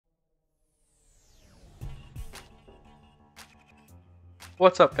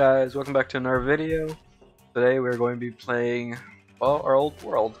What's up, guys? Welcome back to another video. Today we're going to be playing, well, our old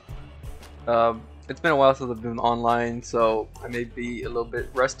world. It's been a while since I've been online, so I may be a little bit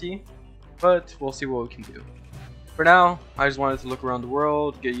rusty, but we'll see what we can do. For now, I just wanted to look around the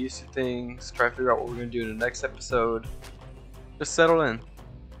world, get used to things, try to figure out what we're going to do in the next episode. Just settle in,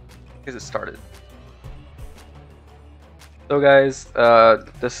 because it started. So guys,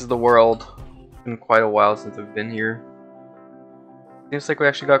 this is the world. It's been quite a while since I've been here. Seems like we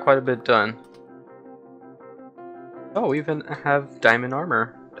actually got quite a bit done. Oh, we even have diamond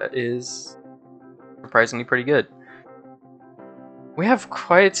armor. That is surprisingly pretty good. We have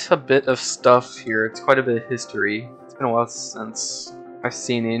quite a bit of stuff here. It's quite a bit of history. It's been a while since I've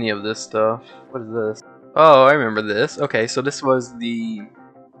seen any of this stuff. What is this? Oh, I remember this. Okay, so this was the...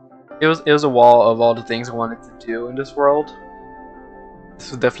 It was a wall of all the things I wanted to do in this world.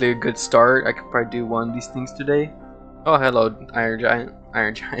 This was definitely a good start. I could probably do one of these things today. Oh, hello, Iron Giant.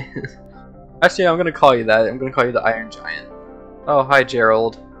 Iron Giant. Actually, I'm gonna call you that. I'm gonna call you the Iron Giant. Oh, hi,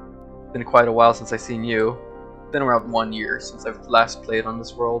 Gerald. It's been quite a while since I've seen you. It's been around 1 year since I've last played on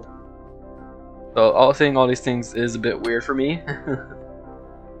this world. So, saying all these things is a bit weird for me.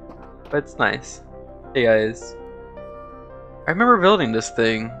 But it's nice. Hey, guys. I remember building this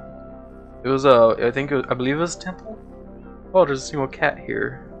thing. It was I believe it was a temple? Oh, there's a single cat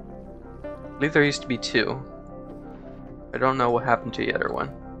here. I believe there used to be 2. I don't know what happened to the other one.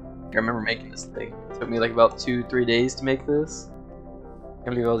 I remember making this thing. It took me like about 2-3 days to make this. I can't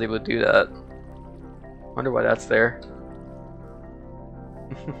believe I was able to do that. Wonder why that's there.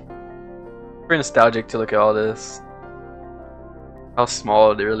 Very nostalgic to look at all this. How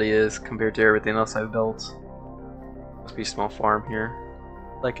small it really is compared to everything else I've built. Must be a small farm here.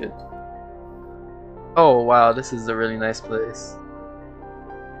 I like it. Oh wow, this is a really nice place.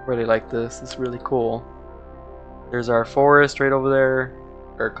 Really like this. It's really cool. There's our forest right over there,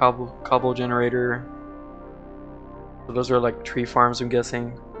 our cobble generator. So those are like tree farms, I'm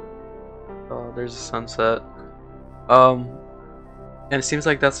guessing. Oh, there's a sunset. And it seems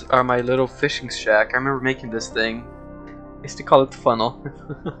like that's my little fishing shack. I remember making this thing. I used to call it the funnel.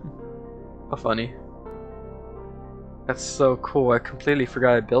 How funny. That's so cool. I completely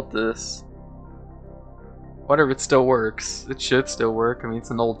forgot I built this. Whatever, it still works. It should still work. I mean,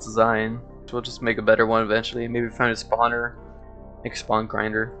 it's an old design. We'll just make a better one eventually. Maybe find a spawner, make a spawn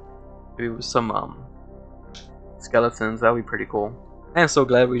grinder. Maybe with some skeletons. That would be pretty cool. I am so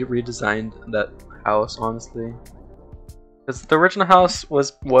glad we redesigned that house, honestly, because the original house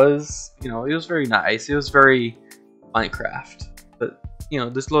was you know, it was very nice. It was very Minecraft, but you know,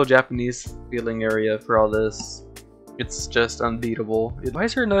 this little Japanese feeling area for all this, it's just unbeatable. Why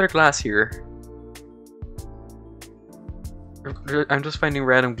is there another glass here? I'm just finding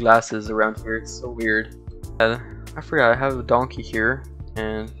random glasses around here. It's so weird. I forgot I have a donkey here,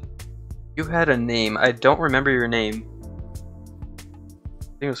 and you had a name. I don't remember your name. I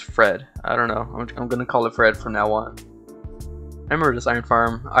think it was Fred. I don't know. I'm gonna call it Fred from now on. I remember this iron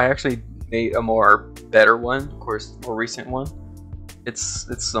farm. I actually made a better one, of course, more recent one. It's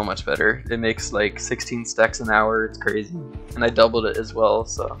so much better. It makes like 16 stacks an hour. It's crazy, and I doubled it as well.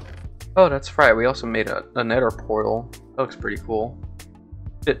 So. Oh, that's right. We also made a nether portal. That looks pretty cool.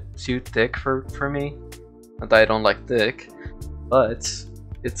 Bit too thick for me. Not that I don't like thick, but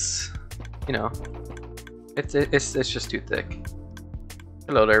it's you know, it's just too thick.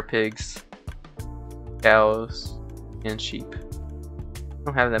 Hello there, pigs, cows, and sheep. I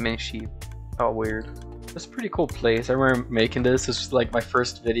don't have that many sheep. How weird. It's a pretty cool place. I remember making this. This was like my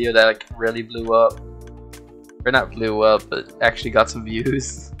first video that like really blew up, or not blew up, but actually got some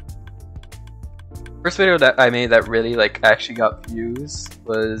views. First video that I made that really like actually got views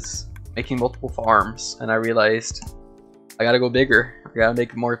was making multiple farms, and I realized I gotta go bigger. I gotta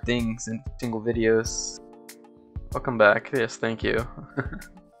make more things in single videos. Welcome back. Yes, thank you.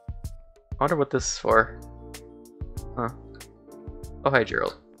 I wonder what this is for. Huh. Oh, hi,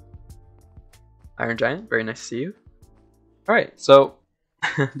 Gerald. Iron Giant, very nice to see you. Alright, so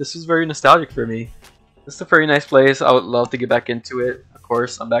this was very nostalgic for me. This is a very nice place. I would love to get back into it. Of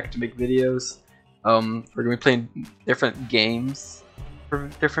course, I'm back to make videos. We're gonna be playing different games for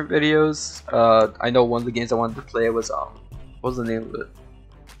different videos. I know one of the games I wanted to play was what was the name of it?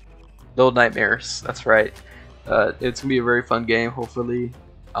 Little Nightmares. That's right. It's gonna be a very fun game. Hopefully,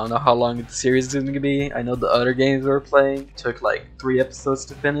 I don't know how long the series is gonna be. I know the other games we were playing took like 3 episodes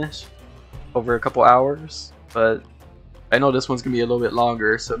to finish, over a couple hours. But I know this one's gonna be a little bit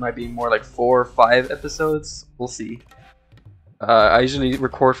longer, so it might be more like 4 or 5 episodes. We'll see. I usually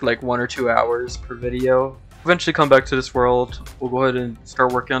record for like 1 or 2 hours per video. Eventually come back to this world. We'll go ahead and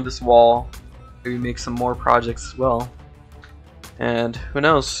start working on this wall. Maybe make some more projects as well. And who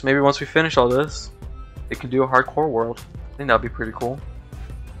knows, maybe once we finish all this, they can do a hardcore world. I think that'd be pretty cool.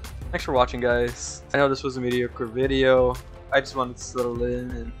 Thanks for watching, guys. I know this was a mediocre video. I just wanted to settle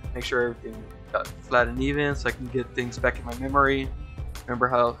in and make sure everything got flat and even so I can get things back in my memory. Remember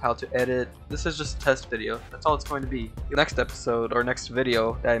how to edit. This is just a test video. That's all it's going to be. The next episode or next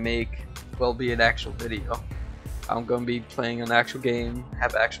video that I make will be an actual video. I'm going to be playing an actual game,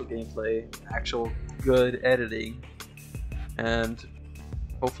 have actual gameplay, actual good editing, and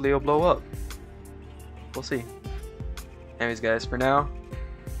hopefully it'll blow up. We'll see. Anyways, guys, for now,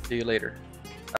 see you later.